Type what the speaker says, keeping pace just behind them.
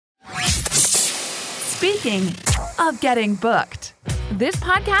Speaking of getting booked, this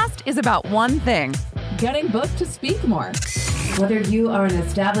podcast is about one thing: getting booked to speak more. Whether you are an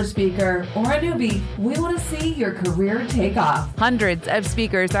established speaker or a newbie, we want to see your career take off. Hundreds of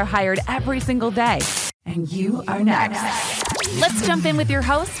speakers are hired every single day. And you are next. Let's jump in with your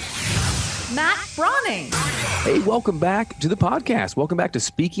host, Matt Browning. Hey, welcome back to the podcast. Welcome back to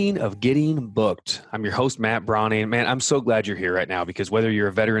Speaking of Getting Booked. I'm your host, Matt Browning. Man, I'm so glad you're here right now because whether you're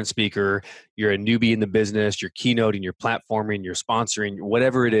a veteran speaker, you're a newbie in the business, you're keynoting, you're platforming, you're sponsoring,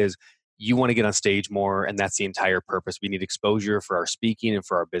 whatever it is, you want to get on stage more, and that's the entire purpose. We need exposure for our speaking and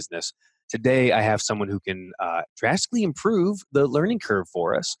for our business. Today, I have someone who can drastically improve the learning curve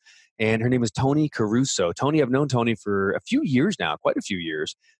for us, and her name is Tony Caruso. Tony, I've known Tony for a few years now, quite a few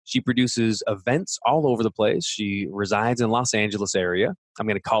years. She produces events all over the place. She resides in Los Angeles area. I'm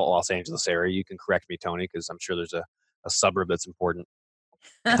going to call it Los Angeles area. You can correct me, Tony, because I'm sure there's a suburb that's important.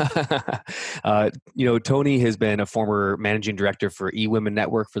 Tony has been a former managing director for eWomen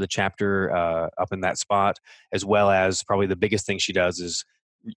Network for the chapter up in that spot, as well as probably the biggest thing she does is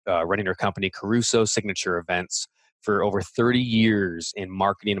running her company, Caruso Signature Events, for over 30 years in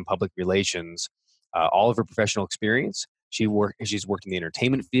marketing and public relations. All of her professional experience, she's worked in the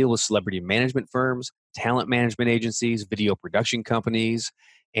entertainment field with celebrity management firms, talent management agencies, video production companies,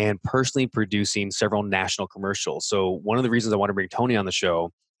 and personally producing several national commercials. So one of the reasons I want to bring Tony on the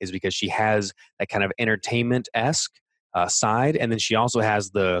show is because she has that kind of entertainment-esque side, and then she also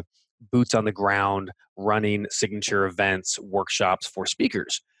has the boots on the ground running signature events, workshops for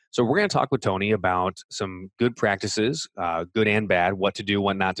speakers. So we're going to talk with Tony about some good practices, good and bad, what to do,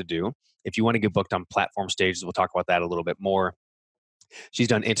 what not to do. If you want to get booked on platform stages, we'll talk about that a little bit more. She's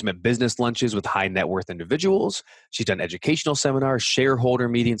done intimate business lunches with high net worth individuals. She's done educational seminars, shareholder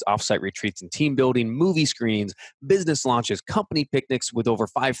meetings, offsite retreats and team building, movie screens, business launches, company picnics with over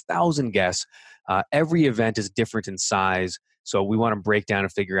 5,000 guests. Every event is different in size. So we want to break down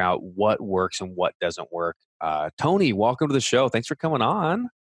and figure out what works and what doesn't work. Tony, welcome to the show. Thanks for coming on.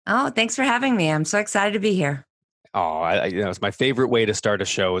 Oh, thanks for having me. I'm so excited to be here. Oh, it's my favorite way to start a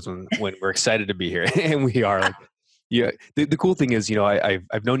show is when we're excited to be here. And we are. Yeah. The cool thing is,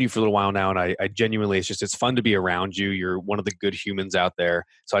 I've known you for a little while now, and I genuinely, it's fun to be around you. You're one of the good humans out there.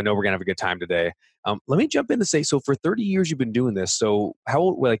 So I know we're going to have a good time today. Let me jump in to say, so for 30 years you've been doing this. So how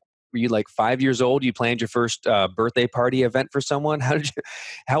old, were you 5 years old? You planned your first birthday party event for someone?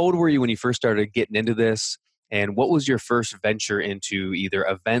 How old were you when you first started getting into this? And what was your first venture into either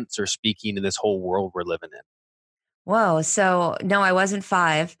events or speaking in this whole world we're living in? Whoa. So no, I wasn't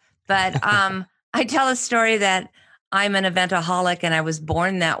 5, but I tell a story that I'm an eventaholic, and I was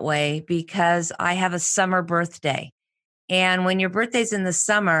born that way because I have a summer birthday. And when your birthday's in the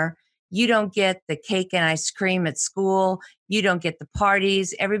summer, you don't get the cake and ice cream at school. You don't get the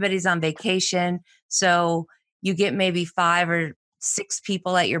parties. Everybody's on vacation. So you get maybe 5 or 6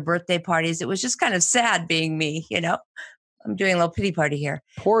 people at your birthday parties. It was just kind of sad being me, I'm doing a little pity party here.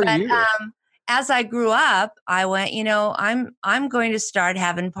 Poor you. As I grew up, I went, I'm going to start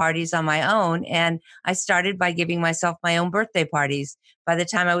having parties on my own. And I started by giving myself my own birthday parties. By the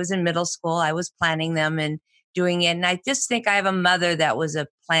time I was in middle school, I was planning them and doing it. And I just think I have a mother that was a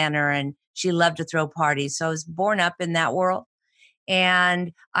planner, and she loved to throw parties. So I was born up in that world.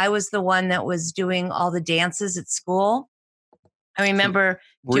 And I was the one that was doing all the dances at school. I remember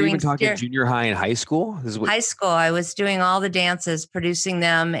Were you even talking junior high and high school? High school. I was doing all the dances, producing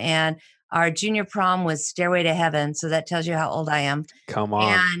them, and our junior prom was Stairway to Heaven. So that tells you how old I am. Come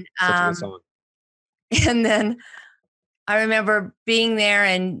on. And, such a good song. And then I remember being there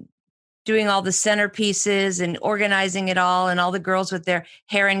and doing all the centerpieces and organizing it all, and all the girls with their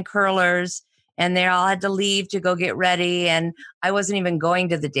hair in curlers, and they all had to leave to go get ready. And I wasn't even going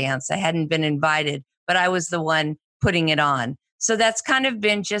to the dance. I hadn't been invited, but I was the one putting it on. So that's kind of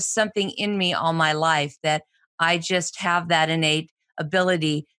been just something in me all my life, that I just have that innate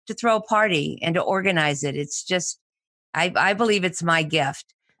ability to throw a party and to organize it. It's just, I believe it's my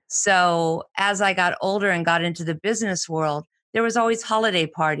gift. So as I got older and got into the business world, there was always holiday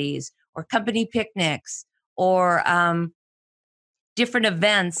parties or company picnics or different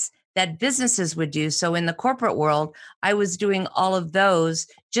events that businesses would do. So in the corporate world, I was doing all of those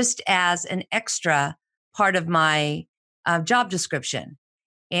just as an extra part of my job description.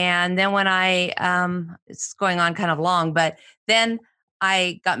 And then when it's going on kind of long, but then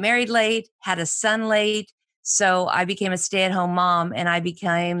I got married late, had a son late. So I became a stay-at-home mom, and I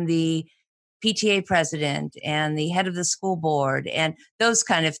became the PTA president and the head of the school board and those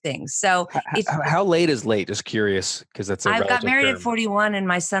kind of things. So how late is late? Just curious, because that's I got married at 41, and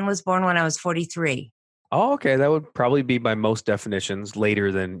my son was born when I was 43. Oh, okay. That would probably be by most definitions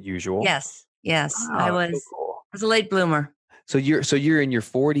later than usual. Yes. Yes, Wow, that's so cool. I was a late bloomer. So you're in your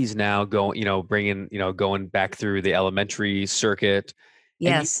 40s now, going, bringing, going back through the elementary circuit, and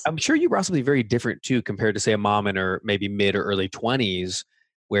Yes. I'm sure you brought something very different too, compared to say a mom in her maybe mid or early 20s,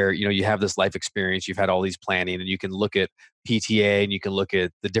 where you have this life experience, you've had all these planning, and you can look at PTA and you can look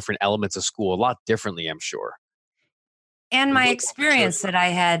at the different elements of school a lot differently, I'm sure. And What my about experience that I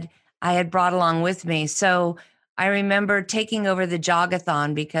had brought along with me. So I remember taking over the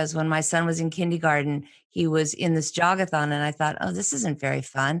jogathon because when my son was in kindergarten, he was in this jogathon, and I thought, oh, this isn't very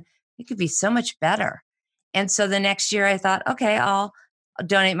fun. It could be so much better. And so the next year I thought, okay, I'll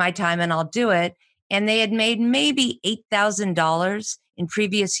donate my time and I'll do it. And they had made maybe $8,000 in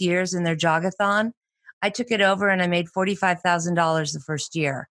previous years in their jogathon. I took it over and I made $45,000 the first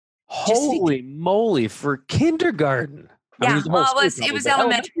year. Just because, Holy moly, for kindergarten. I mean, yeah, there's a whole well, school it probably, was but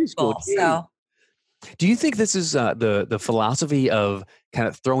elementary school. school. Geez. So Do you think this is the philosophy of kind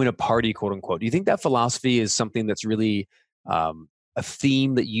of throwing a party, quote unquote? Do you think that philosophy is something that's really a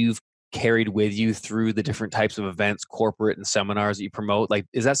theme that you've carried with you through the different types of events, corporate and seminars that you promote? Like,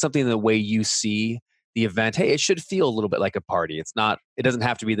 is that something the way you see the event? Hey, it should feel a little bit like a party. It's not. It doesn't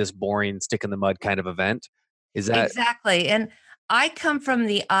have to be this boring stick in the mud kind of event. Is that exactly. And I come from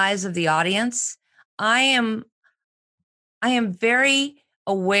the eyes of the audience. I am I am very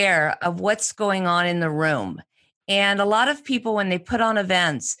aware of what's going on in the room. And a lot of people, when they put on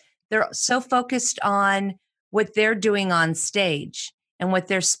events, they're so focused on what they're doing on stage and what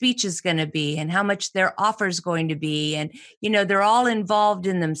their speech is going to be and how much their offer is going to be. And, they're all involved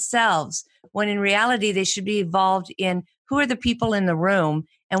in themselves when in reality, they should be involved in who are the people in the room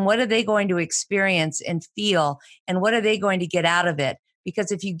and what are they going to experience and feel and what are they going to get out of it?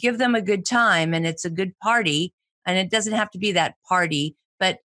 Because if you give them a good time and it's a good party, and it doesn't have to be that party,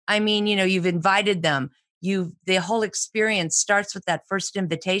 but I mean, you've invited them. The whole experience starts with that first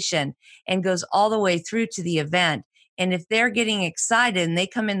invitation and goes all the way through to the event. And if they're getting excited and they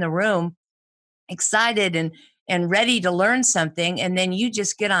come in the room excited and ready to learn something, and then you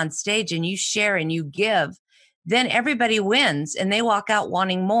just get on stage and you share and you give, then everybody wins and they walk out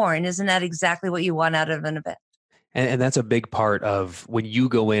wanting more. And isn't that exactly what you want out of an event? And that's a big part of when you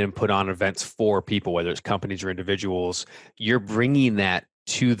go in and put on events for people, whether it's companies or individuals, you're bringing that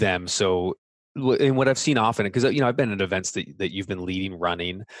to them. So, and what I've seen often, because I've been at events that you've been leading,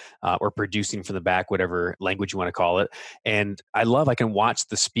 running, or producing from the back, whatever language you want to call it. And I can watch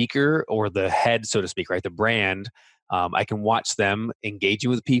the speaker or the head, so to speak, right, the brand. I can watch them engaging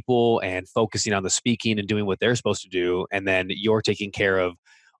with people and focusing on the speaking and doing what they're supposed to do. And then you're taking care of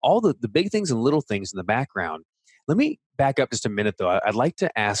all the big things and little things in the background. Let me back up just a minute, though. I'd like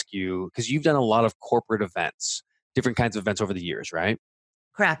to ask you, because you've done a lot of corporate events, different kinds of events over the years, right?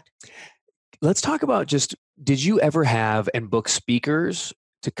 Correct. Let's talk about did you ever have and book speakers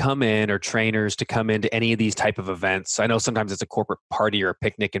to come in or trainers to come into any of these type of events? I know sometimes it's a corporate party or a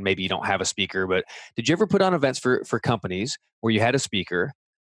picnic and maybe you don't have a speaker, but did you ever put on events for companies where you had a speaker?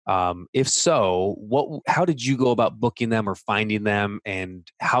 If so, how did you go about booking them or finding them, and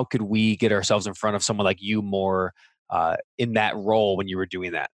how could we get ourselves in front of someone like you more in that role when you were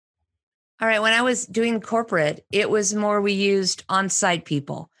doing that? All right. When I was doing corporate, it was more we used on-site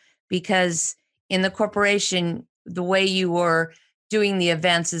people because in the corporation, the way you were doing the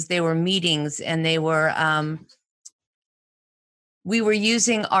events is they were meetings and they were, we were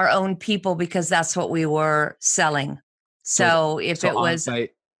using our own people because that's what we were selling. So if it was,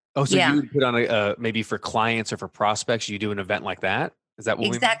 on-site. Oh, so yeah, you would put on maybe for clients or for prospects, you do an event like that? Is that what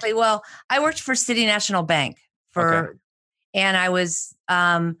exactly. Well, I worked for City National Bank Okay. and I was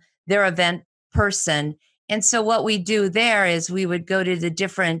their event person. And so what we do there is we would go to the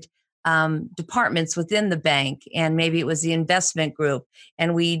different departments within the bank, and maybe it was the investment group,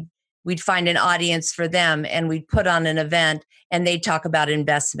 and we'd find an audience for them, and we'd put on an event, and they'd talk about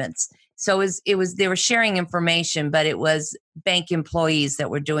investments. So it was they were sharing information, but it was bank employees that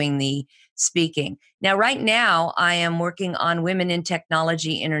were doing the speaking. Now, right now, I am working on Women in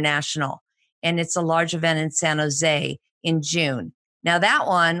Technology International, and it's a large event in San Jose in June. Now, that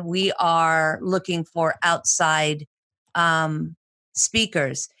one, we are looking for outside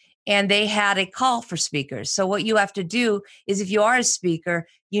speakers, and they had a call for speakers. So what you have to do is if you are a speaker,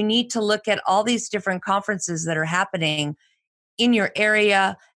 you need to look at all these different conferences that are happening in your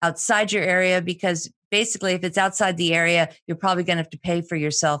area, outside your area, because basically if it's outside the area, you're probably going to have to pay for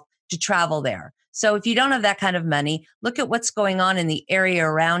yourself to travel there. So if you don't have that kind of money, look at what's going on in the area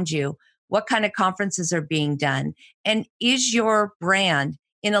around you. What kind of conferences are being done? And is your brand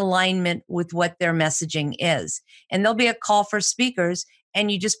in alignment with what their messaging is? And there'll be a call for speakers, and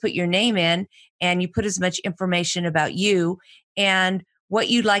you just put your name in and you put as much information about you. And what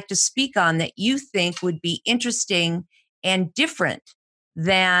you'd like to speak on that you think would be interesting and different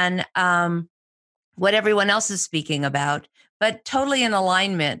than what everyone else is speaking about, but totally in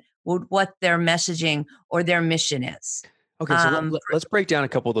alignment with what their messaging or their mission is. Okay, so let's break down a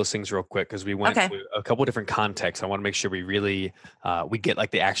couple of those things real quick because we went Okay. to a couple of different contexts. I want to make sure we really we get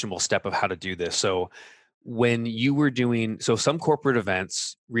like the actionable step of how to do this. So when you were doing, so some corporate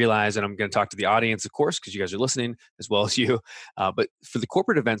events realize, and I'm going to talk to the audience, of course, because you guys are listening as well as you. But for the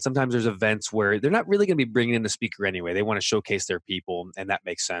corporate events, sometimes there's events where they're not really going to be bringing in the speaker anyway. They want to showcase their people, and that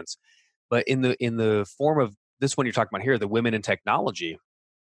makes sense. But in the form of this one you're talking about here, the Women in Technology,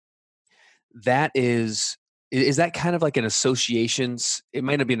 that is that kind of like an associations? It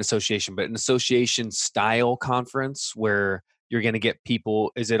might not be an association, but an association style conference where you're going to get people.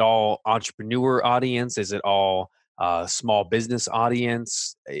 Is it all entrepreneur audience? Is it all small business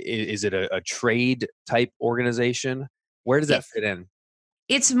audience? Is it a trade type organization? Where does that fit in?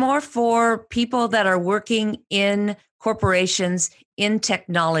 It's more for people that are working in corporations in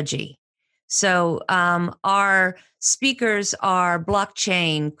technology. So our speakers are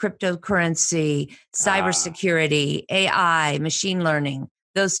blockchain, cryptocurrency, cybersecurity, AI, machine learning,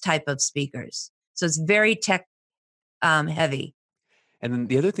 those type of speakers. So it's very tech heavy. And then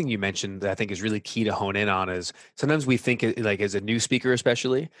the other thing you mentioned that I think is really key to hone in on is sometimes we think like as a new speaker,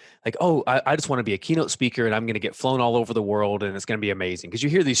 especially like, oh, I just want to be a keynote speaker and I'm going to get flown all over the world and it's going to be amazing. Because you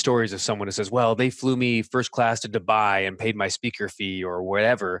hear these stories of someone who says, well, they flew me first class to Dubai and paid my speaker fee or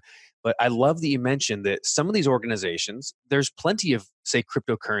whatever. But I love that you mentioned that some of these organizations, there's plenty of, say,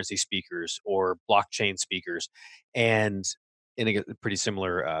 cryptocurrency speakers or blockchain speakers and in a pretty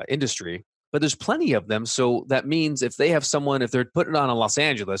similar industry. But there's plenty of them. So that means if they have someone, if they're putting it on in Los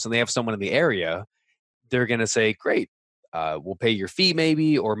Angeles and they have someone in the area, they're going to say, great, we'll pay your fee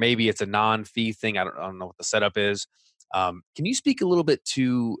maybe, or maybe it's a non-fee thing. I don't know what the setup is. Can you speak a little bit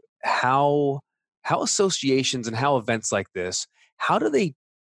to how associations and how events like this, how do they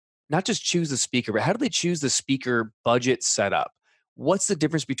not just choose the speaker, but how do they choose the speaker budget setup? What's the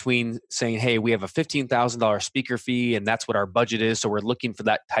difference between saying, hey, we have a $15,000 speaker fee and that's what our budget is, so we're looking for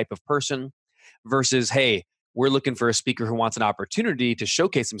that type of person, versus, hey, we're looking for a speaker who wants an opportunity to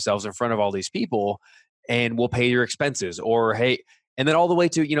showcase themselves in front of all these people and we'll pay your expenses? Or, hey, and then all the way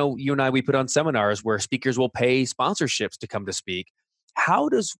to, you and I, we put on seminars where speakers will pay sponsorships to come to speak. How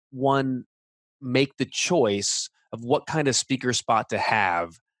does one make the choice of what kind of speaker spot to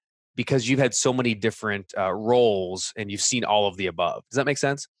have? Because you've had so many different roles and you've seen all of the above. Does that make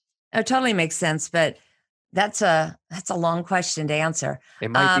sense? It totally makes sense, but that's a long question to answer. It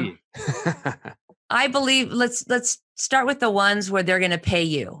might be. I believe let's start with the ones where they're going to pay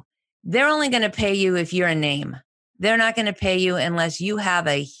you. They're only going to pay you if you're a name. They're not going to pay you unless you have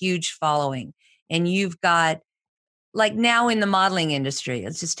a huge following and you've got, like now in the modeling industry,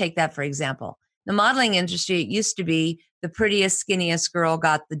 let's just take that for example. The modeling industry, it used to be the prettiest, skinniest girl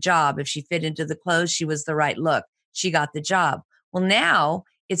got the job. If she fit into the clothes, she was the right look. She got the job. Well, now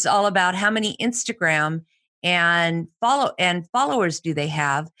it's all about how many Instagram and followers do they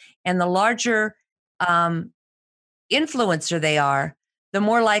have, and the larger influencer they are, the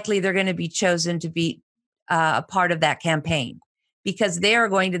more likely they're going to be chosen to be a part of that campaign, because they are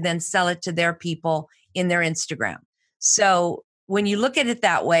going to then sell it to their people in their Instagram. So when you look at it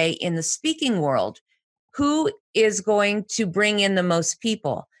that way in the speaking world, who is going to bring in the most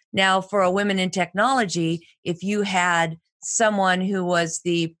people? Now, for a Women in Technology, if you had someone who was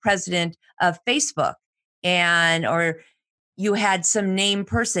the president of Facebook or you had some name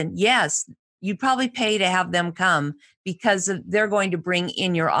person, yes, you'd probably pay to have them come because they're going to bring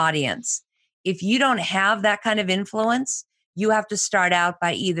in your audience. If you don't have that kind of influence, you have to start out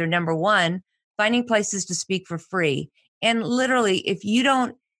by either, number one, finding places to speak for free. And literally, if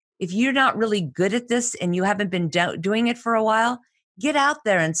you're not really good at this and you haven't been doing it for a while, get out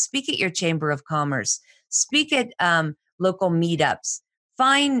there and speak at your Chamber of Commerce, speak at local meetups,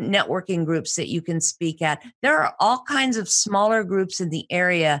 find networking groups that you can speak at. There are all kinds of smaller groups in the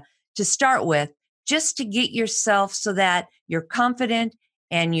area to start with, just to get yourself so that you're confident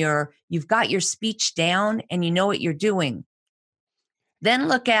and you've got your speech down and you know what you're doing. Then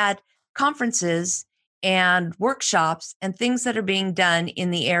look at conferences and workshops and things that are being done in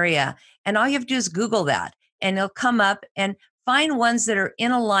the area. And all you have to do is Google that and it'll come up, and find ones that are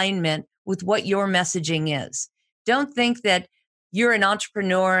in alignment with what your messaging is. Don't think that you're an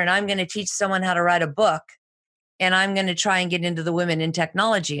entrepreneur and I'm going to teach someone how to write a book and I'm going to try and get into the Women in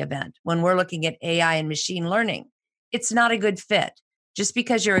Technology event when we're looking at AI and machine learning. It's not a good fit. Just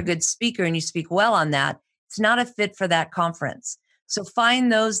because you're a good speaker and you speak well on that, it's not a fit for that conference. So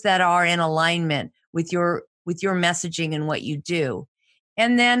find those that are in alignment with your messaging and what you do.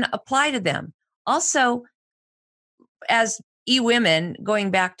 and then apply to them. Also, as eWomen,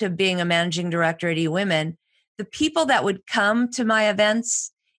 going back to being a managing director at eWomen, the people that would come to my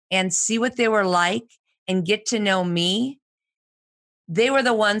events and see what they were like and get to know me, they were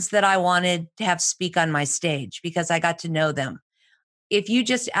the ones that I wanted to have speak on my stage because I got to know them. If you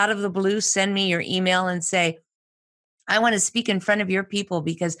just out of the blue send me your email and say, I want to speak in front of your people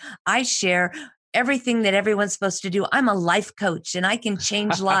because I share everything that everyone's supposed to do. I'm a life coach and I can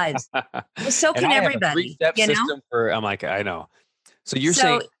change lives. Well, so can everybody. You know? I'm like, I know. So you're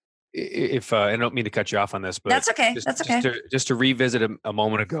saying, if I don't mean to cut you off on this, but that's okay. That's okay. Just to revisit a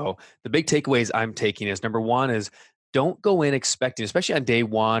moment ago, the big takeaways I'm taking is, number one is, don't go in expecting, especially on day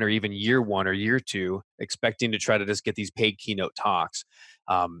one or even year one or year two, expecting to try to just get these paid keynote talks.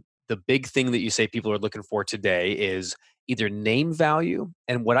 The big thing that you say people are looking for today is either name value.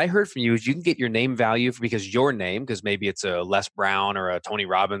 And what I heard from you is you can get your name value because your name, because maybe it's a Les Brown or a Tony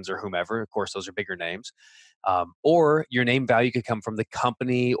Robbins or whomever. Of course, those are bigger names. Or your name value could come from the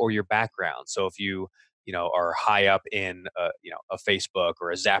company or your background. So if you are high up in a Facebook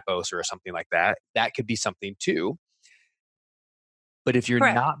or a Zappos or something like that, that could be something too. But if you're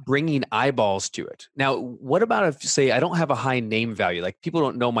not bringing eyeballs to it. Now, what about if, say, I don't have a high name value, like people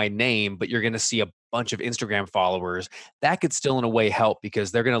don't know my name, but you're going to see a bunch of Instagram followers, that could still in a way help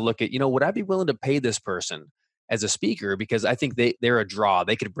because they're going to look at, would I be willing to pay this person as a speaker? Because I think they're a draw.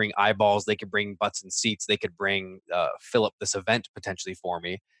 They could bring eyeballs, they could bring butts and seats, they could bring, fill up this event potentially for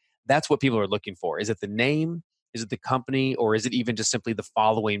me. That's what people are looking for. Is it the name? Is it the company? Or is it even just simply the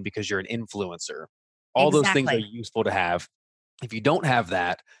following because you're an influencer? All those things are useful to have. If you don't have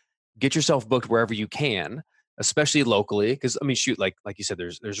that, get yourself booked wherever you can, especially locally. Because shoot, like you said,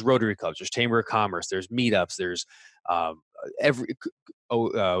 there's Rotary clubs, there's Chamber of Commerce, there's meetups, there's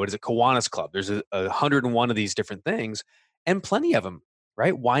Kiwanis Club. There's 101 of these different things, and plenty of them,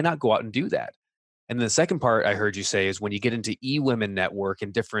 right? Why not go out and do that? And the second part I heard you say is when you get into eWomen Network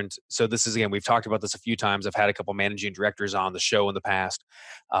and different. So this is, again, we've talked about this a few times. I've had a couple managing directors on the show in the past.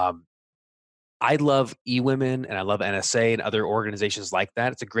 I love eWomen and I love NSA and other organizations like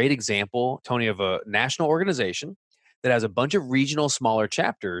that. It's a great example, Tony, of a national organization that has a bunch of regional, smaller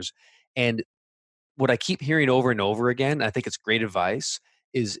chapters. And what I keep hearing over and over again, I think it's great advice,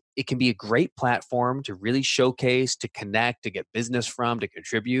 is it can be a great platform to really showcase, to connect, to get business from, to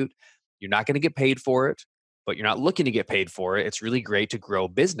contribute. You're not going to get paid for it, but you're not looking to get paid for it. It's really great to grow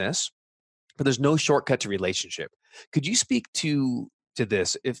business, but there's no shortcut to relationship. Could you speak to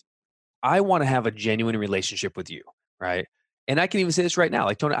this? If I want to have a genuine relationship with you, right? And I can even say this right now,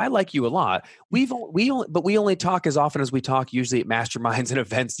 like, Tony, I like you a lot. We only talk as often as we talk usually at masterminds and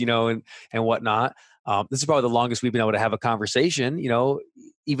events, and whatnot. This is probably the longest we've been able to have a conversation,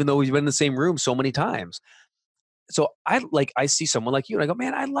 even though we've been in the same room so many times. So I see someone like you and I go,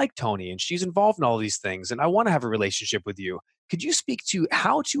 man, I like Tony and she's involved in all these things and I want to have a relationship with you. Could you speak to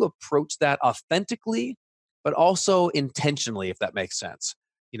how to approach that authentically, but also intentionally, if that makes sense?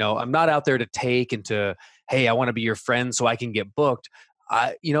 I'm not out there to take and to, hey, I want to be your friend so I can get booked.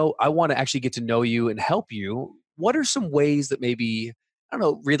 I want to actually get to know you and help you. What are some ways that maybe, I don't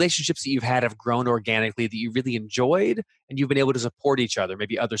know, relationships that you've had have grown organically that you really enjoyed and you've been able to support each other,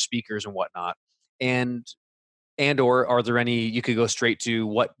 maybe other speakers and whatnot? Or are there any, you could go straight to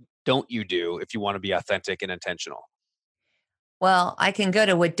what don't you do if you want to be authentic and intentional? Well, I can go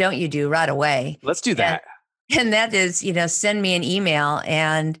to what don't you do right away. Let's do that. And that is, send me an email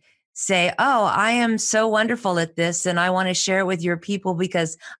and say, oh, I am so wonderful at this and I want to share it with your people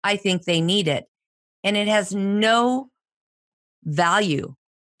because I think they need it. And it has no value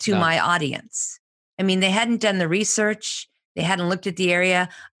to my audience. They hadn't done the research. They hadn't looked at the area.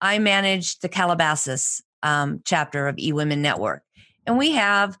 I managed the Calabasas chapter of eWomen Network. And we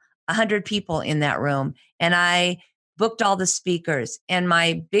have 100 people in that room. And I booked all the speakers. And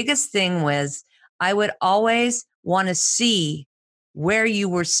my biggest thing was, I would always want to see where you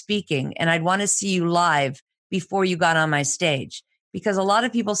were speaking and I'd want to see you live before you got on my stage because a lot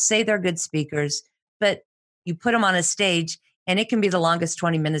of people say they're good speakers, but you put them on a stage and it can be the longest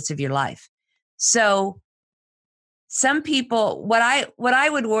 20 minutes of your life. So some people, what I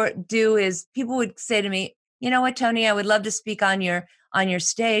would do is people would say to me, you know what, Tony, I would love to speak on your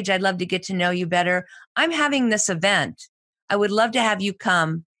stage. I'd love to get to know you better. I'm having this event. I would love to have you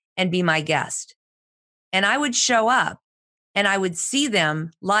come and be my guest. And I would show up and I would see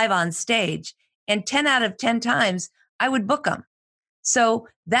them live on stage. And 10 out of 10 times, I would book them. So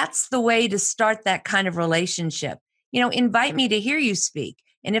that's the way to start that kind of relationship. Invite me to hear you speak.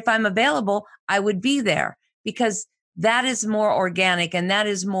 And if I'm available, I would be there because that is more organic and that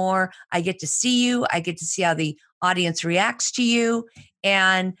is more, I get to see you. I get to see how the audience reacts to you,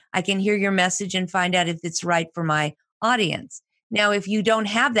 and I can hear your message and find out if it's right for my audience. Now, if you don't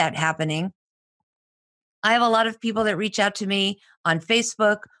have that happening, I have a lot of people that reach out to me on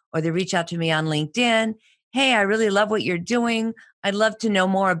Facebook or they reach out to me on LinkedIn. Hey, I really love what you're doing. I'd love to know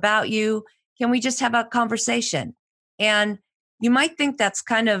more about you. Can we just have a conversation? And you might think that's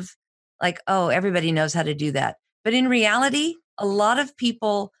kind of like, oh, everybody knows how to do that. But in reality, a lot of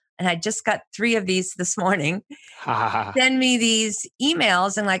people, and I just got 3 of these this morning, send me these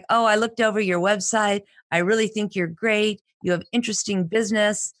emails and like, oh, I looked over your website. I really think you're great. You have interesting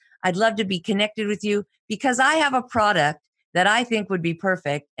business. I'd love to be connected with you because I have a product that I think would be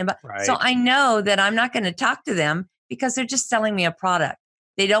perfect. And so I know that I'm not going to talk to them because they're just selling me a product.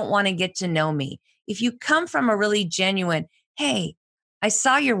 They don't want to get to know me. If you come from a really genuine, hey, I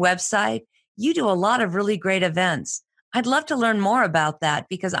saw your website. You do a lot of really great events. I'd love to learn more about that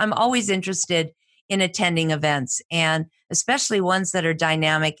because I'm always interested in attending events, and especially ones that are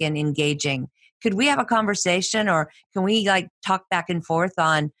dynamic and engaging. Could we have a conversation, or can we like talk back and forth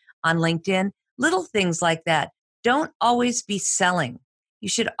on LinkedIn? Little things like that. Don't always be selling. You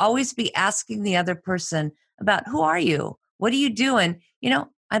should always be asking the other person about, who are you? What are you doing?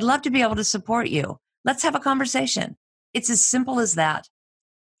 I'd love to be able to support you. Let's have a conversation. It's as simple as that.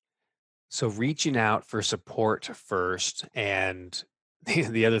 So reaching out for support first. And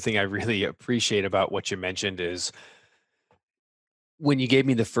the other thing I really appreciate about what you mentioned is when you gave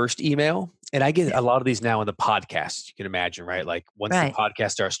me the first email, and I get a lot of these now in the podcast, you can imagine, right? Like once the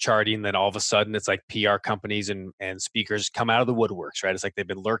podcast starts charting, then all of a sudden it's like PR companies and speakers come out of the woodworks, right? It's like they've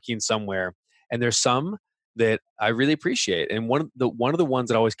been lurking somewhere. And there's some that I really appreciate. And one of the ones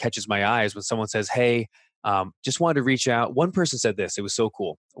that always catches my eye is when someone says, hey, just wanted to reach out. One person said this, it was so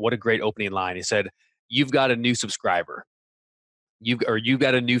cool. What a great opening line. He said, you've got a new subscriber. You've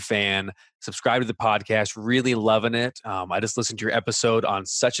got a new fan, subscribe to the podcast, really loving it. I just listened to your episode on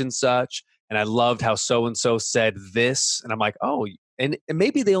such and such, and I loved how so-and-so said this. And I'm like, oh, and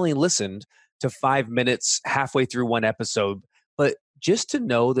maybe they only listened to 5 minutes halfway through one episode, but just to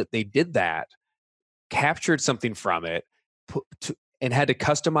know that they did that, captured something from it, and had to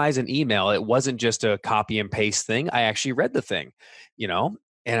customize an email. It wasn't just a copy and paste thing. I actually read the thing,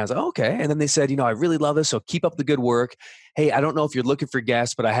 and I was like, okay. And then they said, I really love this. So keep up the good work. Hey, I don't know if you're looking for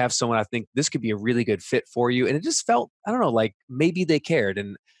guests, but I have someone I think this could be a really good fit for you. And it just felt, I don't know, like maybe they cared.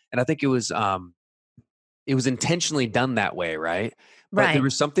 And I think it was intentionally done that way, right? But there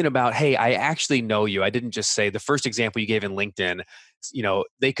was something about, hey, I actually know you. I didn't just say the first example you gave in LinkedIn,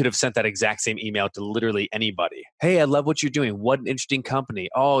 they could have sent that exact same email to literally anybody. Hey, I love what you're doing. What an interesting company.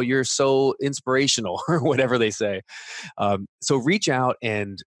 Oh, you're so inspirational, or whatever they say. So reach out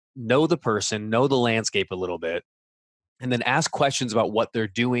and know the person, know the landscape a little bit, and then ask questions about what they're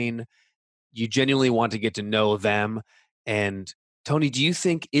doing. You genuinely want to get to know them. And Tony, do you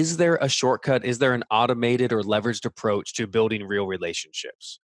think, is there a shortcut? Is there an automated or leveraged approach to building real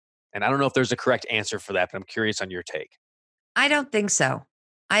relationships? And I don't know if there's a correct answer for that, but I'm curious on your take. I don't think so.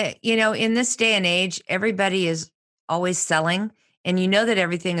 In this day and age, everybody is always selling, and that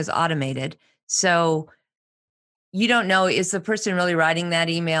everything is automated. So you don't know, is the person really writing that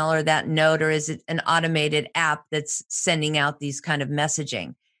email or that note, or is it an automated app that's sending out these kind of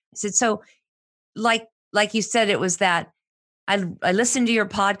messaging? So like you said, it was that I listen to your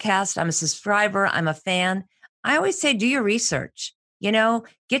podcast. I'm a subscriber. I'm a fan. I always say, do your research,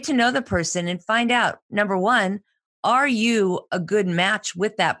 get to know the person and find out, number one, are you a good match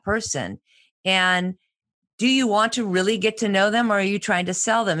with that person? And do you want to really get to know them, or are you trying to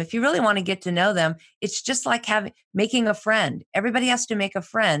sell them? If you really want to get to know them, it's just like making a friend. Everybody has to make a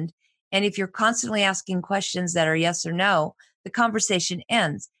friend. And if you're constantly asking questions that are yes or no, the conversation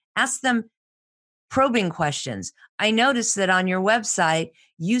ends. Ask them probing questions. I noticed that on your website,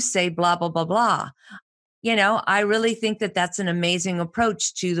 you say blah, blah, blah, blah. I really think that that's an amazing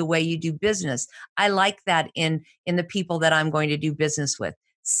approach to the way you do business. I like that in the people that I'm going to do business with.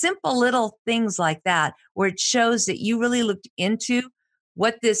 Simple little things like that, where it shows that you really looked into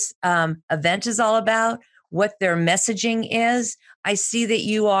what this event is all about, what their messaging is. I see that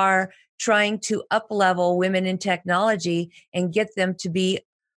you are trying to up-level women in technology and get them to be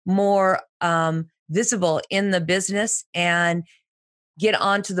more visible in the business and get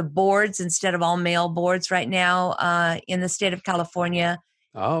onto the boards instead of all male boards right now in the state of California.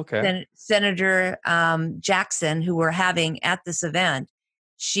 Oh, okay. Senator Jackson, who we're having at this event,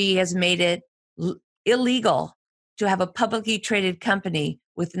 she has made it illegal to have a publicly traded company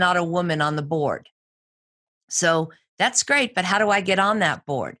with not a woman on the board. So that's great, but how do I get on that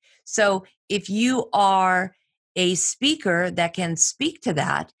board? So if you are a speaker that can speak to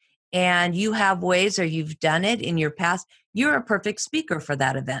that, and you have ways or you've done it in your past, you're a perfect speaker for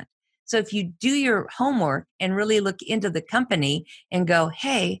that event. So if you do your homework and really look into the company and go,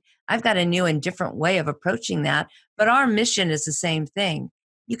 hey, I've got a new and different way of approaching that, but our mission is the same thing,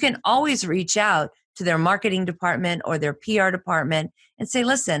 you can always reach out to their marketing department or their PR department and say,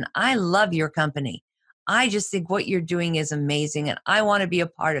 listen, I love your company. I just think what you're doing is amazing and I want to be a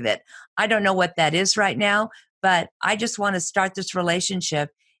part of it. I don't know what that is right now, but I just want to start this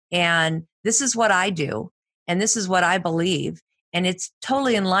relationship. And this is what I do. And this is what I believe. And it's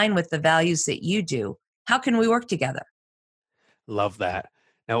totally in line with the values that you do. How can we work together? Love that.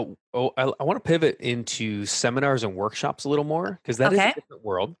 Now, I want to pivot into seminars and workshops a little more because that is a Okay. different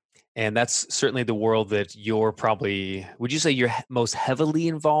world. And that's certainly the world that you're probably, would you say you're most heavily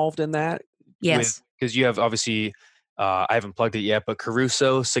involved in that? Yes. Because you have obviously, I haven't plugged it yet, but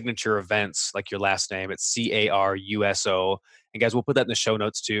Caruso Signature Events, like your last name, it's Caruso. And guys, we'll put that in the show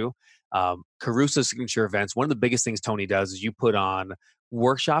notes too. Caruso Signature Events, one of the biggest things Tony does is you put on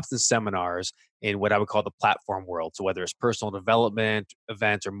workshops and seminars in what I would call the platform world. So whether it's personal development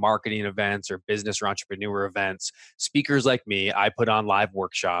events or marketing events or business or entrepreneur events, speakers like me, I put on live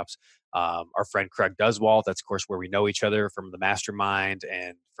workshops. Our friend Craig Duswalt, that's of course where we know each other from the mastermind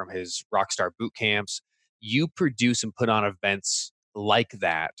and from his Rockstar boot camps. You produce and put on events like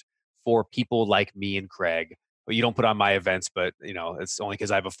that for people like me and Craig. But you don't put on my events, but it's only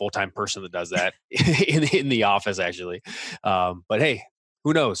because I have a full-time person that does that in the office actually. But hey,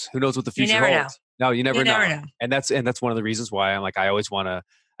 who knows? Who knows what the You future never know. holds? No, you never You know. never know. And that's one of the reasons why I'm like, I'd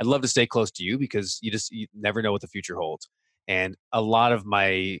love to stay close to you because you never know what the future holds. And a lot of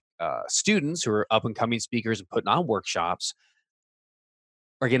my students who are up and coming speakers and putting on workshops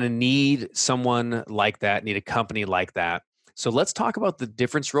are going to need someone like that, need a company like that. So let's talk about the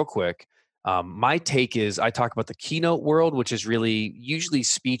difference real quick. My take is I talk about the keynote world, which is really usually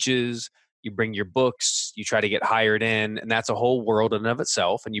speeches. You bring your books, you try to get hired in, and that's a whole world in and of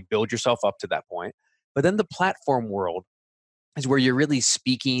itself, and you build yourself up to that point. But then the platform world is where you're really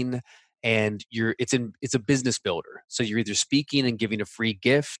speaking and it's a business builder. So you're either speaking and giving a free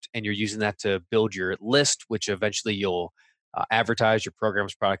gift and you're using that to build your list, which eventually you'll advertise your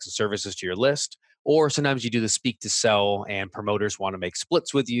programs, products, and services to your list. Or sometimes you do the speak to sell and promoters want to make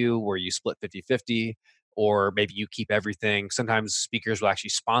splits with you where you split 50-50, or maybe you keep everything. Sometimes speakers will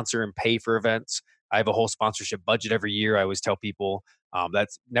actually sponsor and pay for events. I have a whole sponsorship budget every year. I always tell people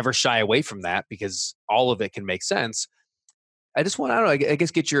that's never shy away from that because all of it can make sense. I just want, I don't know, I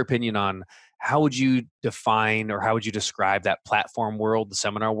guess get your opinion on how would you define or how would you describe that platform world, the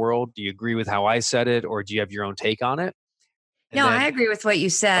seminar world? Do you agree with how I said it or do you have your own take on it? And No, then, I agree with what you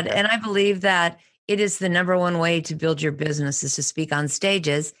said. okay. And I believe that it is the number one way to build your business is to speak on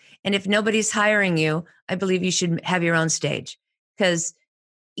stages. And if nobody's hiring you, I believe you should have your own stage. Because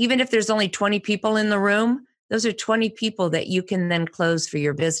even if there's only 20 people in the room, those are 20 people that you can then close for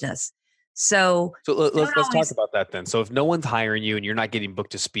your business. So So let's talk always, about that then. So if no one's hiring you and you're not getting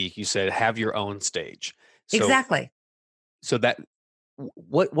booked to speak, you said have your own stage. So exactly. so that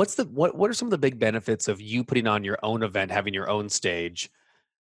what are some of the big benefits of you putting on your own event, having your own stage?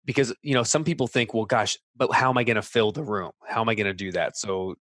 Because some people think, well, gosh, but how am I going to fill the room? How am I going to do that?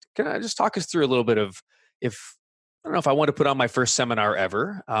 So can I just talk us through a little bit of if I don't know if I want to put on my first seminar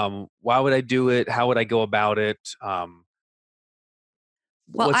ever, why would I do it? How would I go about it?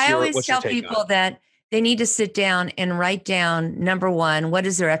 Well, I always what's your tell take on people it? that they need to sit down and write down number one, what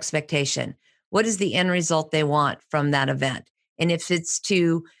is their expectation? What is the end result they want from that event? And if it's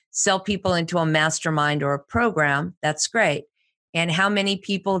to sell people into a mastermind or a program, that's great. And how many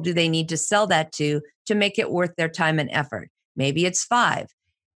people do they need to sell that to make it worth their time and effort? Maybe it's 5.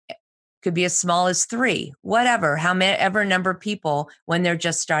 Could be as small as 3, whatever, however number of people when they're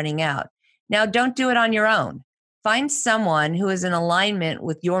just starting out. Now, don't do it on your own. Find someone who is in alignment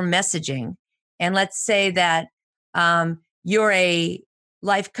with your messaging. And let's say that you're a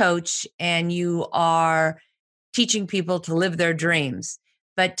life coach and you are teaching people to live their dreams,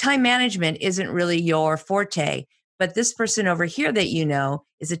 but time management isn't really your forte. But this person over here that you know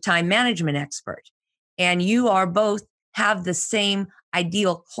is a time management expert. And you are both have the same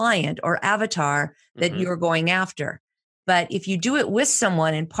ideal client or avatar that Mhm. you're going after. But if you do it with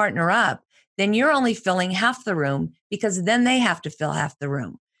someone and partner up, then you're only filling half the room because then they have to fill half the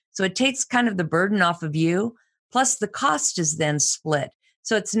room. So it takes kind of the burden off of you. Plus the cost is then split.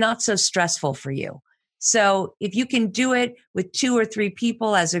 So it's not so stressful for you. So if you can do it with 2 or 3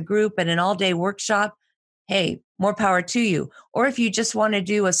 people as a group at an all-day workshop, hey, more power to you. Or if you just want to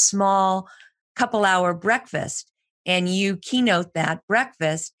do a small couple-hour breakfast and you keynote that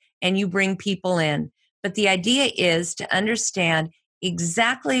breakfast and you bring people in. But the idea is to understand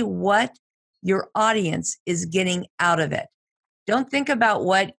exactly what your audience is getting out of it. Don't think about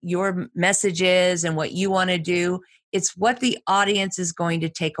what your message is and what you want to do. It's what the audience is going to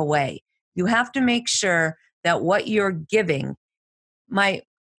take away. You have to make sure that what you're giving, my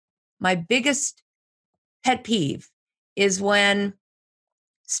biggest pet peeve is when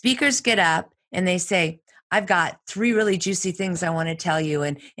speakers get up and they say, I've got 3 really juicy things I want to tell you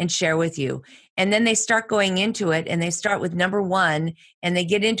and share with you. And then they start going into it and they start with number 1 and they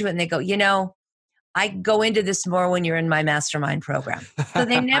get into it and they go, I go into this more when you're in my mastermind program. So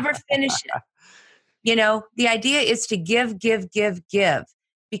they never finish it. The idea is to give,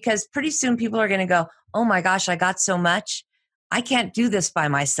 because pretty soon people are going to go, oh my gosh, I got so much. I can't do this by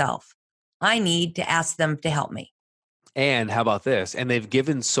myself. I need to ask them to help me. And how about this? And they've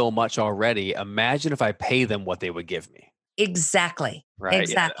given so much already. Imagine if I pay them what they would give me. Exactly. Right.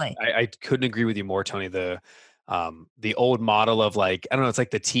 Exactly. Yeah. I couldn't agree with you more, Tony. The old model of like, I don't know, it's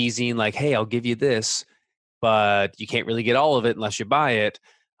like the teasing, like, hey, I'll give you this, but you can't really get all of it unless you buy it.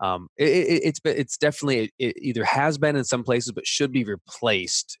 It's definitely, it either has been in some places, but should be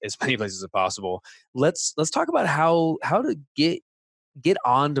replaced as many places as possible. Let's talk about how to get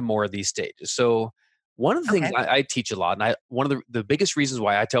onto more of these stages. So one of the things I teach a lot, and one of the biggest reasons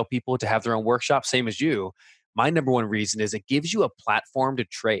why I tell people to have their own workshop, same as you, my number one reason is it gives you a platform to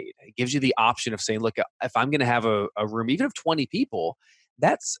trade. It gives you the option of saying, look, if I'm going to have a room, even of 20 people,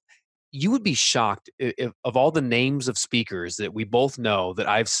 you would be shocked if of all the names of speakers that we both know that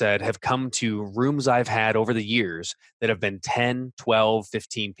I've said have come to rooms I've had over the years that have been 10, 12,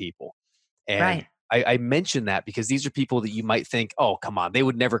 15 people. And right. I mention that because these are people that you might think, oh, come on, they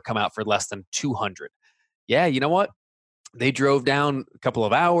would never come out for less than 200. Yeah, you know what? They drove down a couple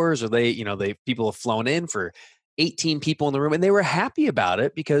of hours, or people have flown in for 18 people in the room, and they were happy about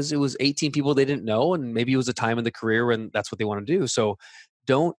it because it was 18 people they didn't know, and maybe it was a time in the career when that's what they want to do. So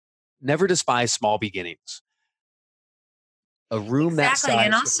never despise small beginnings. A room that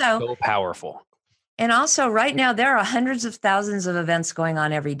size is so powerful. And also right now, there are hundreds of thousands of events going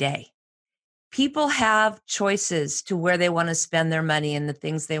on every day. People have choices to where they want to spend their money and the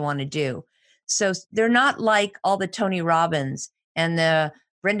things they want to do. So they're not like all the Tony Robbins and the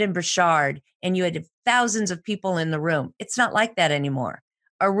Brendan Burchard, and you had thousands of people in the room. It's not like that anymore.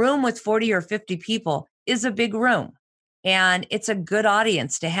 A room with 40 or 50 people is a big room, and it's a good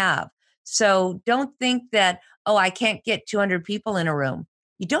audience to have. So don't think that, oh, I can't get 200 people in a room.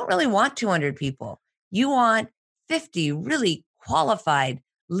 You don't really want 200 people. You want 50 really qualified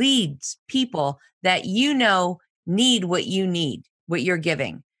leads, people that need what you need, what you're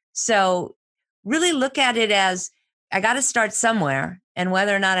giving. So really look at it as, I got to start somewhere. And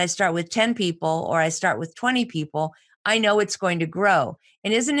whether or not I start with 10 people or I start with 20 people, I know it's going to grow.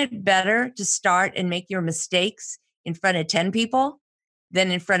 And isn't it better to start and make your mistakes in front of 10 people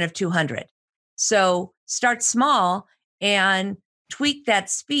than in front of 200? So start small and tweak that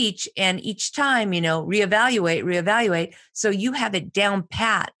speech. And each time, reevaluate. So you have it down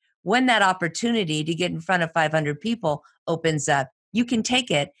pat. When that opportunity to get in front of 500 people opens up, you can take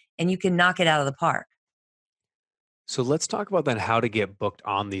it and you can knock it out of the park. So let's talk about then how to get booked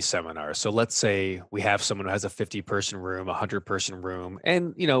on these seminars. So let's say we have someone who has a 50-person room, a 100-person room,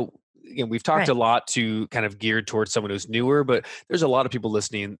 and again, we've talked a lot to kind of geared towards someone who's newer, but there's a lot of people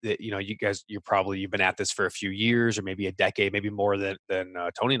listening that you guys, you've been at this for a few years or maybe a decade, maybe more than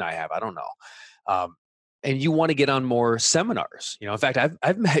Tony and I have. I don't know. And you want to get on more seminars. In fact,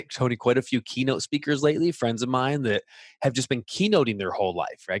 I've met, Tony, quite a few keynote speakers lately, friends of mine that have just been keynoting their whole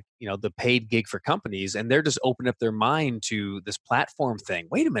life, right? The paid gig for companies, and they're just opening up their mind to this platform thing.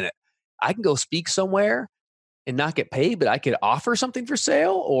 Wait a minute, I can go speak somewhere and not get paid, but I could offer something for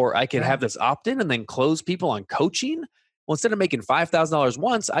sale, or I could have this opt-in and then close people on coaching. Well, instead of making $5,000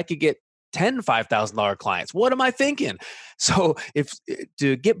 once, I could get 10 $5,000 clients. What am I thinking? So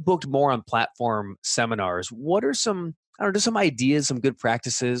to get booked more on platform seminars, what are some ideas, some good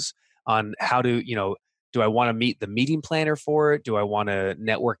practices on how to, do I want to meet the meeting planner for it? Do I want to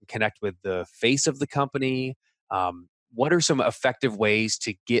network and connect with the face of the company? What are some effective ways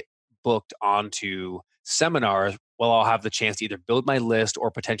to get booked onto seminars while I'll have the chance to either build my list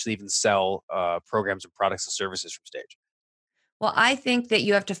or potentially even sell programs and products and services from stage? Well, I think that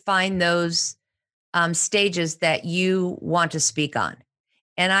you have to find those stages that you want to speak on.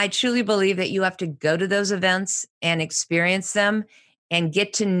 And I truly believe that you have to go to those events and experience them and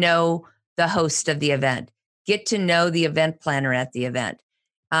get to know the host of the event, get to know the event planner at the event.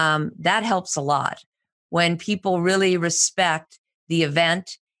 That helps a lot when people really respect the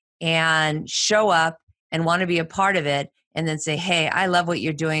event and show up and want to be a part of it and then say, hey, I love what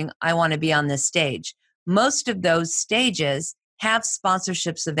you're doing. I want to be on this stage. Most of those stages have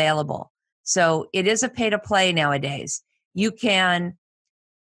sponsorships available. So it is a pay to play nowadays. You can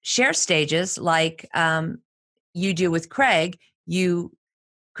share stages like you do with Craig.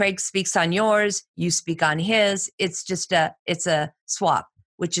 Craig speaks on yours, you speak on his. It's a swap,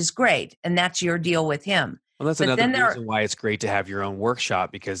 which is great. And that's your deal with him. Well, that's another reason why it's great to have your own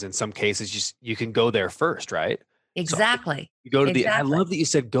workshop, because in some cases you can go there first, right? Exactly. So you go to I love that you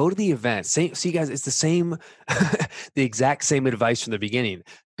said go to the event. See guys, it's the same, the exact same advice from the beginning.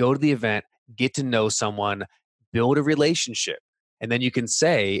 Go to the event, get to know someone, build a relationship. And then you can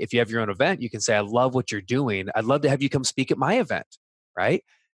say, if you have your own event, you can say, I love what you're doing. I'd love to have you come speak at my event, right?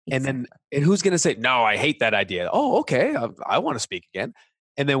 Exactly. And who's going to say, no, I hate that idea. Oh, okay. I want to speak again.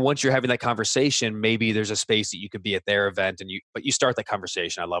 And then once you're having that conversation, maybe there's a space that you could be at their event, but you start that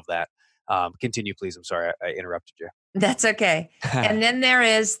conversation. I love that. Continue, please. I'm sorry I interrupted you. That's okay. And then there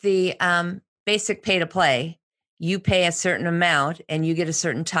is the basic pay to play. You pay a certain amount and you get a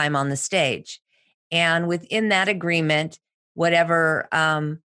certain time on the stage. And within that agreement, whatever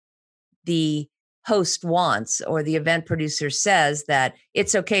the host wants or the event producer says that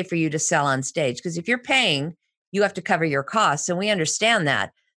it's okay for you to sell on stage. Because if you're paying, you have to cover your costs. And we understand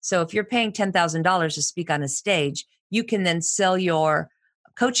that. So if you're paying $10,000 to speak on a stage, you can then sell your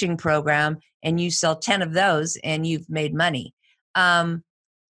coaching program and you sell 10 of those and you've made money. Then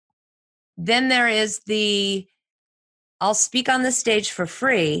there is I'll speak on the stage for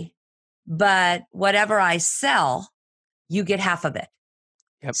free, but whatever I sell, you get half of it.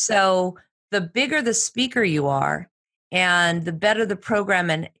 Yep. So the bigger the speaker you are and the better the program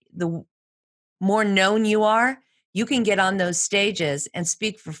and the more known you are, you can get on those stages and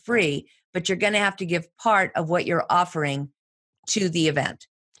speak for free, but you're going to have to give part of what you're offering to the event.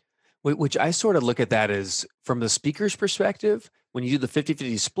 Which I sort of look at that as from the speaker's perspective. When you do the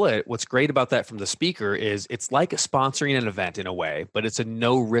 50-50 split, what's great about that from the speaker is it's like sponsoring an event in a way, but it's a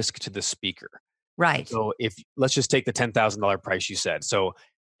no risk to the speaker. Right. So let's just take the $10,000 price you said. So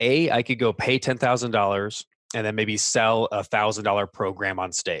I could go pay $10,000 and then maybe sell a $1,000 program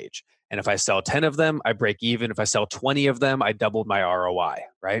on stage. And if I sell 10 of them, I break even. If I sell 20 of them, I doubled my ROI,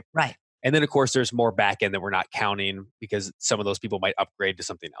 right? Right. And then, of course, there's more back end that we're not counting because some of those people might upgrade to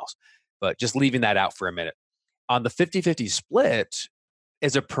something else. But just leaving that out for a minute. On the 50-50 split,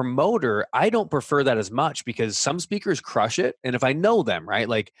 as a promoter, I don't prefer that as much because some speakers crush it. And if I know them, right?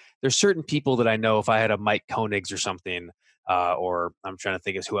 Like there's certain people that I know if I had a Mike Koenigs or something, or I'm trying to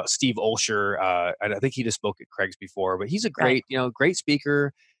think of who else, Steve Olsher. I think he just spoke at Craig's before, but he's a great, great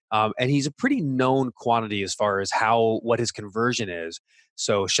speaker. And he's a pretty known quantity as far as what his conversion is.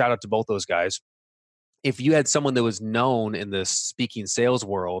 So shout out to both those guys. If you had someone that was known in the speaking sales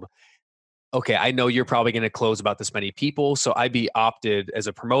world, okay, I know you're probably going to close about this many people. So I'd be opted as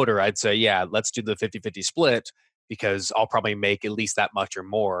a promoter. I'd say, yeah, let's do the 50-50 split because I'll probably make at least that much or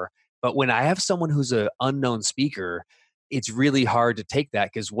more. But when I have someone who's an unknown speaker, it's really hard to take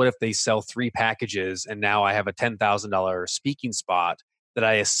that because what if they sell 3 packages and now I have a $10,000 speaking spot that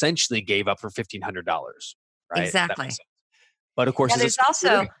I essentially gave up for $1,500, right? Exactly. But of course, there's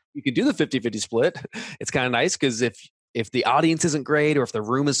also you can do the 50-50 split. It's kind of nice because if the audience isn't great or if the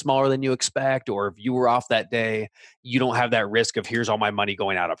room is smaller than you expect or if you were off that day, you don't have that risk of here's all my money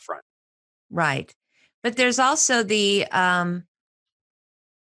going out up front. Right. But there's also you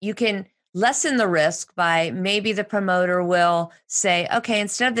can lessen the risk by maybe the promoter will say, okay,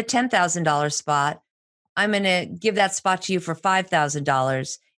 instead of the $10,000 spot, I'm going to give that spot to you for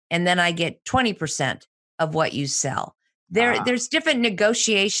 $5,000 and then I get 20% of what you sell. There's different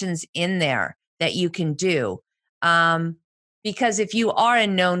negotiations in there that you can do. Because if you are a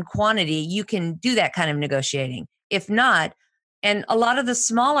known quantity, you can do that kind of negotiating. If not, and a lot of the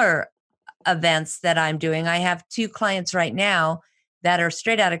smaller events that I'm doing, I have 2 clients right now that are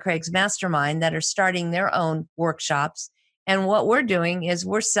straight out of Craig's mastermind that are starting their own workshops. And what we're doing is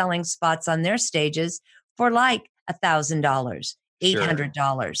we're selling spots on their stages for like $1,000,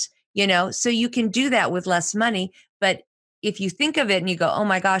 $800, so you can do that with less money. But if you think of it and you go, oh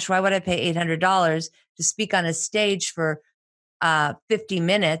my gosh, why would I pay $800 to speak on a stage for 50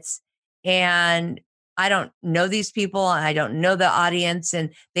 minutes? And I don't know these people. I don't know the audience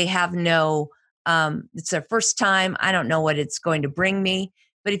and they have it's their first time. I don't know what it's going to bring me.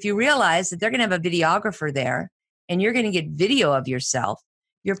 But if you realize that they're going to have a videographer there and you're going to get video of yourself,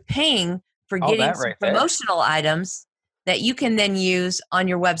 you're paying for getting some promotional items that you can then use on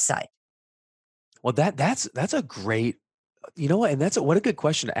your website. Well, that's a great, and what a good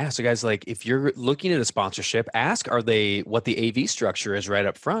question to ask. So guys, like if you're looking at a sponsorship, ask, what the AV structure is right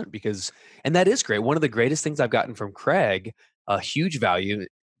up front and that is great. One of the greatest things I've gotten from Craig, a huge value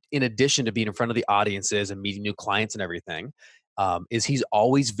in addition to being in front of the audiences and meeting new clients and everything, is he's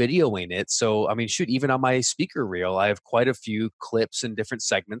always videoing it. So, I mean, shoot, even on my speaker reel, I have quite a few clips and different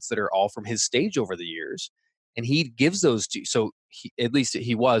segments that are all from his stage over the years. And he gives those to, so at least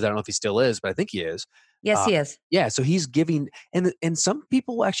he was, I don't know if he still is, but I think he is. Yes, Uh, he is. yeah, so he's giving, and some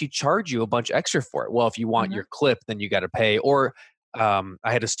people will actually charge you a bunch extra for it. Well, if you want your clip, then you got to pay. Or I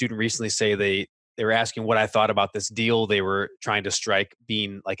had a student recently say they were asking what I thought about this deal they were trying to strike,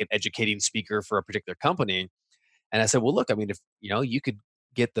 being like an educating speaker for a particular company. And I said, well, look, I mean, if you could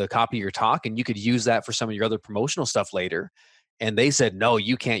get the copy of your talk and you could use that for some of your other promotional stuff later. And they said, no,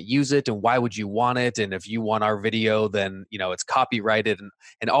 you can't use it. And why would you want it? And if you want our video, then it's copyrighted and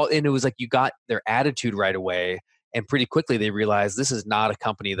it was like you got their attitude right away. And pretty quickly they realized this is not a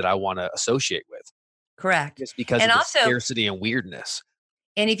company that I want to associate with. Correct. Just because And of the also, scarcity and weirdness.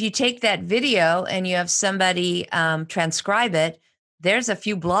 and if you take that video and you have somebody transcribe it, there's a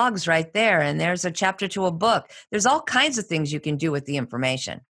few blogs right there, and there's a chapter to a book. There's all kinds of things you can do with the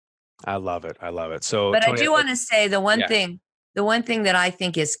information. I love it. I love it. So, But Tony, I do want to say the one yeah. thing that I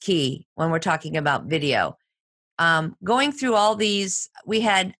think is key when we're talking about video, going through all these, we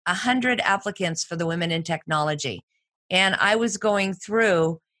had 100 applicants for the Women in Technology. And I was going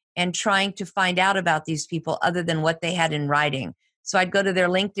through and trying to find out about these people other than what they had in writing. So I'd go to their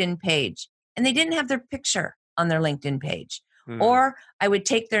LinkedIn page and they didn't have their picture on their LinkedIn page. Or I would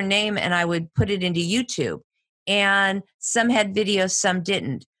take their name and I would put it into YouTube. And some had video, some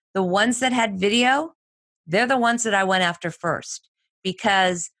didn't. The ones that had video, they're the ones that I went after first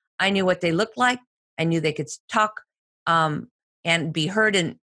because I knew what they looked like. I knew they could talk and be heard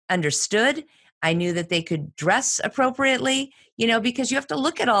and understood. I knew that they could dress appropriately, because you have to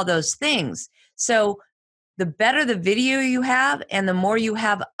look at all those things. So the better the video you have and the more you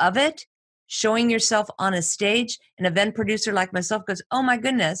have of it, showing yourself on a stage, an event producer like myself goes, oh my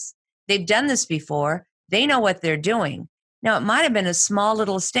goodness, they've done this before. They know what they're doing. Now, it might have been a small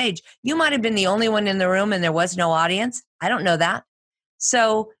little stage. You might have been the only one in the room and there was no audience. I don't know that.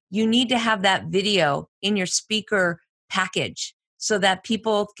 So you need to have that video in your speaker package so that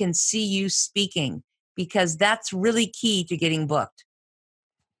people can see you speaking, because that's really key to getting booked.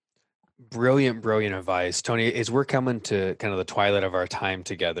 Brilliant advice, Tony. As we're coming to kind of the twilight of our time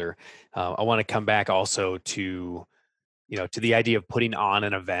together, I want to come back also to the idea of putting on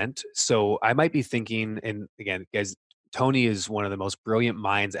an event. So I might be thinking, and again, guys, Tony is one of the most brilliant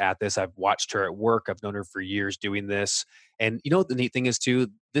minds at this. I've watched her at work. I've known her for years doing this. And what the neat thing is too,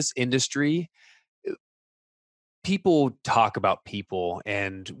 this industry, people talk about people,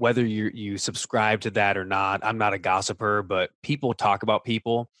 and whether you subscribe to that or not, I'm not a gossiper, but people talk about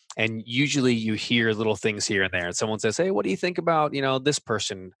people. And usually you hear little things here and there. And someone says, hey, what do you think about, this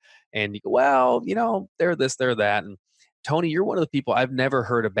person? And you go, well, they're this, they're that. And Tony, you're one of the people I've never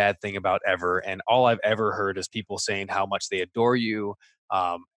heard a bad thing about ever. And all I've ever heard is people saying how much they adore you.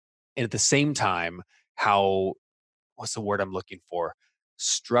 And at the same time, what's the word I'm looking for?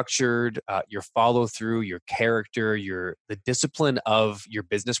 Structured, your follow through, your character, the discipline of your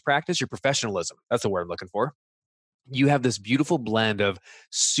business practice, your professionalism. That's the word I'm looking for. You have this beautiful blend of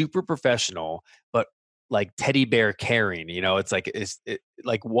super professional, but like teddy bear caring. It's like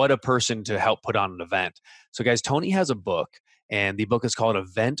like what a person to help put on an event. So, guys, Tony has a book, and the book is called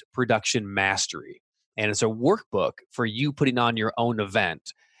Event Production Mastery, and it's a workbook for you putting on your own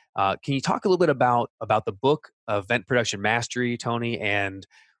event. Can you talk a little bit about the book, Event Production Mastery, Tony? And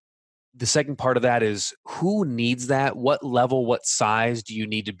the second part of that is, who needs that? What level, what size do you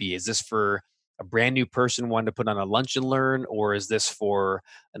need to be? Is this for a brand new person wanting to put on a lunch and learn, or is this for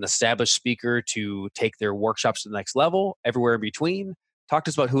an established speaker to take their workshops to the next level, everywhere in between? Talk to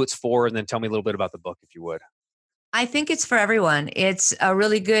us about who it's for, and then tell me a little bit about the book, if you would. I think it's for everyone. It's a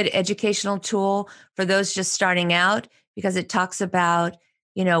really good educational tool for those just starting out, because it talks about,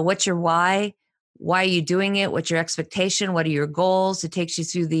 what's your why? Why are you doing it? What's your expectation? What are your goals? It takes you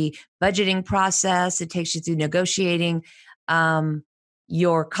through the budgeting process. It takes you through negotiating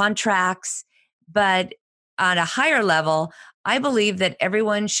your contracts. But on a higher level, I believe that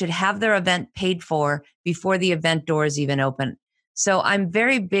everyone should have their event paid for before the event doors even open. So I'm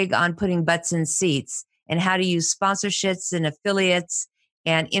very big on putting butts in seats and how to use sponsorships and affiliates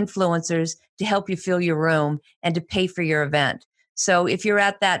and influencers to help you fill your room and to pay for your event. So if you're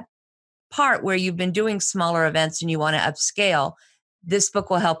at that part where you've been doing smaller events and you want to upscale, this book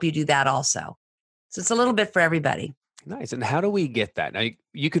will help you do that also. So it's a little bit for everybody. Nice. And how do we get that? Now,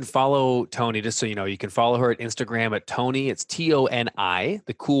 you can follow Tony, just so you know, you can follow her at Instagram at Tony. It's Toni,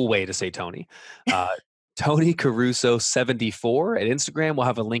 the cool way to say Tony. Tony Caruso 74 at Instagram. We'll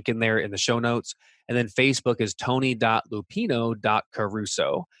have a link in there in the show notes. And then Facebook is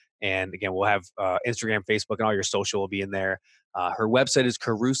tony.lupino.caruso. And again, we'll have Instagram, Facebook, and all your social will be in there. Her website is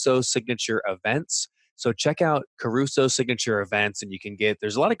Caruso Signature Events. So check out Caruso Signature Events, and you can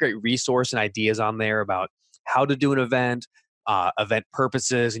there's a lot of great resource and ideas on there about how to do an event, event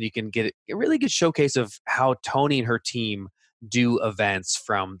purposes, and you can get a really good showcase of how Tony and her team do events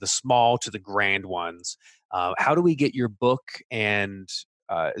from the small to the grand ones. How do we get your book, and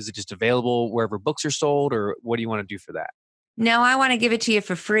is it just available wherever books are sold, or what do you want to do for that? No, I want to give it to you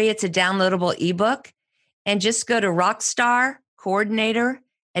for free. It's a downloadable ebook. And just go to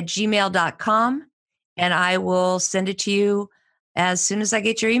rockstarcoordinator@gmail.com and I will send it to you as soon as I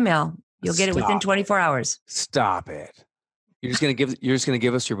get your email. You'll get it within 24 hours. Stop it. You're just gonna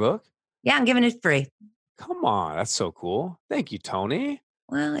give us your book? Yeah, I'm giving it free. Come on, that's so cool. Thank you, Tony.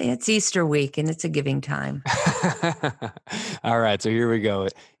 Well, it's Easter week and it's a giving time. All right, so here we go.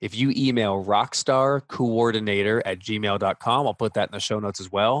 If you email rockstarcoordinator@gmail.com, I'll put that in the show notes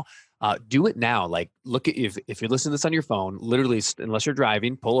as well. Do it now. Like, look at if you're listening to this on your phone, literally, unless you're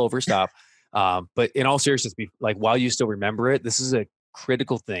driving, pull over, stop. But in all seriousness, like while you still remember it, this is a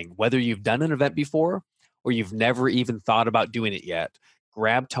critical thing. Whether you've done an event before or you've never even thought about doing it yet,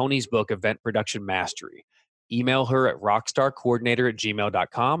 grab Tony's book, Event Production Mastery. Email her at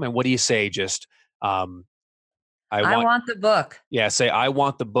rockstarcoordinator@gmail.com. And what do you say? Just, I want the book. Yeah, say, I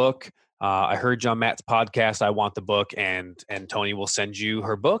want the book. I heard you on Matt's podcast. I want the book. And Tony will send you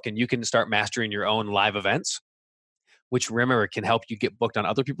her book, and you can start mastering your own live events, which, remember, can help you get booked on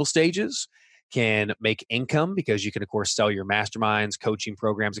other people's stages, can make income because you can, of course, sell your masterminds, coaching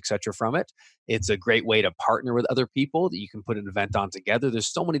programs, etc. from it. It's a great way to partner with other people that you can put an event on together. There's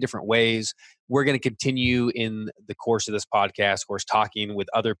so many different ways. We're going to continue in the course of this podcast, of course, talking with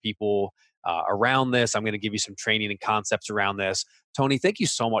other people around this. I'm going to give you some training and concepts around this. Tony, thank you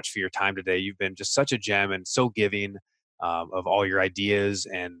so much for your time today. You've been just such a gem and so giving of all your ideas,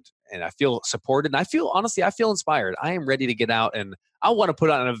 and I feel supported. And I feel inspired. I am ready to get out, and I want to put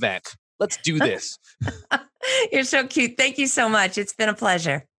on an event. Let's do this. You're so cute. Thank you so much. It's been a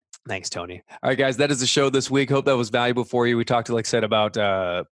pleasure. Thanks, Tony. All right, guys, that is the show this week. Hope that was valuable for you. We talked, like I said, about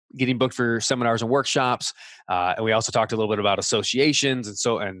getting booked for seminars and workshops. And we also talked a little bit about associations and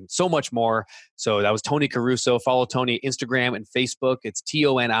so much more. So that was Tony Caruso. Follow Tony Instagram and Facebook. It's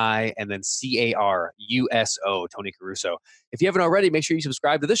TONI and then CARUSO, Tony Caruso. If you haven't already, make sure you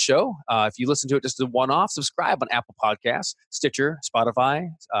subscribe to this show. If you listen to it just as a one-off, subscribe on Apple Podcasts, Stitcher, Spotify,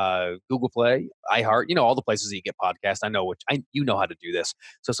 Google Play, iHeart, all the places that you get podcasts. You know how to do this.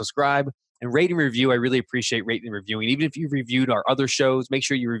 So subscribe. And rate and review, I really appreciate rating and reviewing. Even if you've reviewed our other shows, make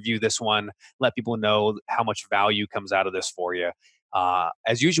sure you review this one. Let people know how much value comes out of this for you.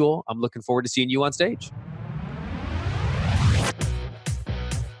 As usual, I'm looking forward to seeing you on stage.